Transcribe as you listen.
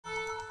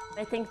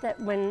I think that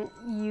when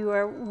you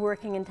are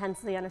working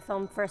intensely on a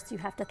film, first you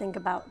have to think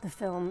about the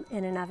film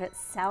in and of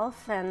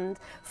itself and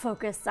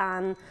focus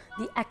on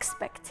the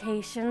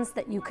expectations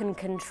that you can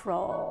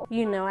control.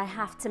 You know, I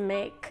have to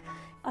make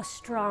a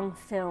strong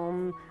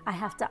film. I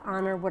have to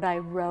honor what I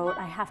wrote.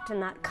 I have to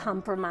not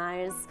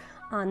compromise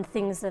on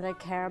things that I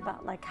care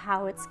about, like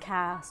how it's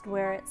cast,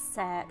 where it's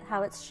set,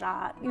 how it's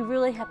shot. You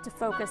really have to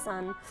focus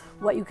on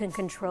what you can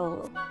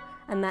control.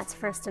 And that's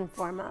first and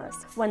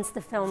foremost. Once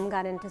the film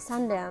got into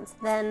Sundance,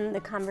 then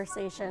the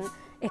conversation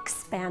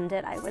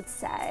expanded, I would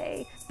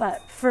say.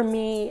 But for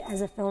me,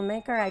 as a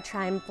filmmaker, I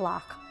try and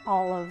block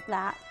all of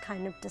that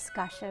kind of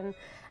discussion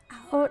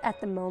out at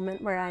the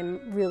moment where I'm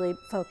really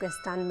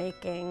focused on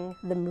making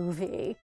the movie.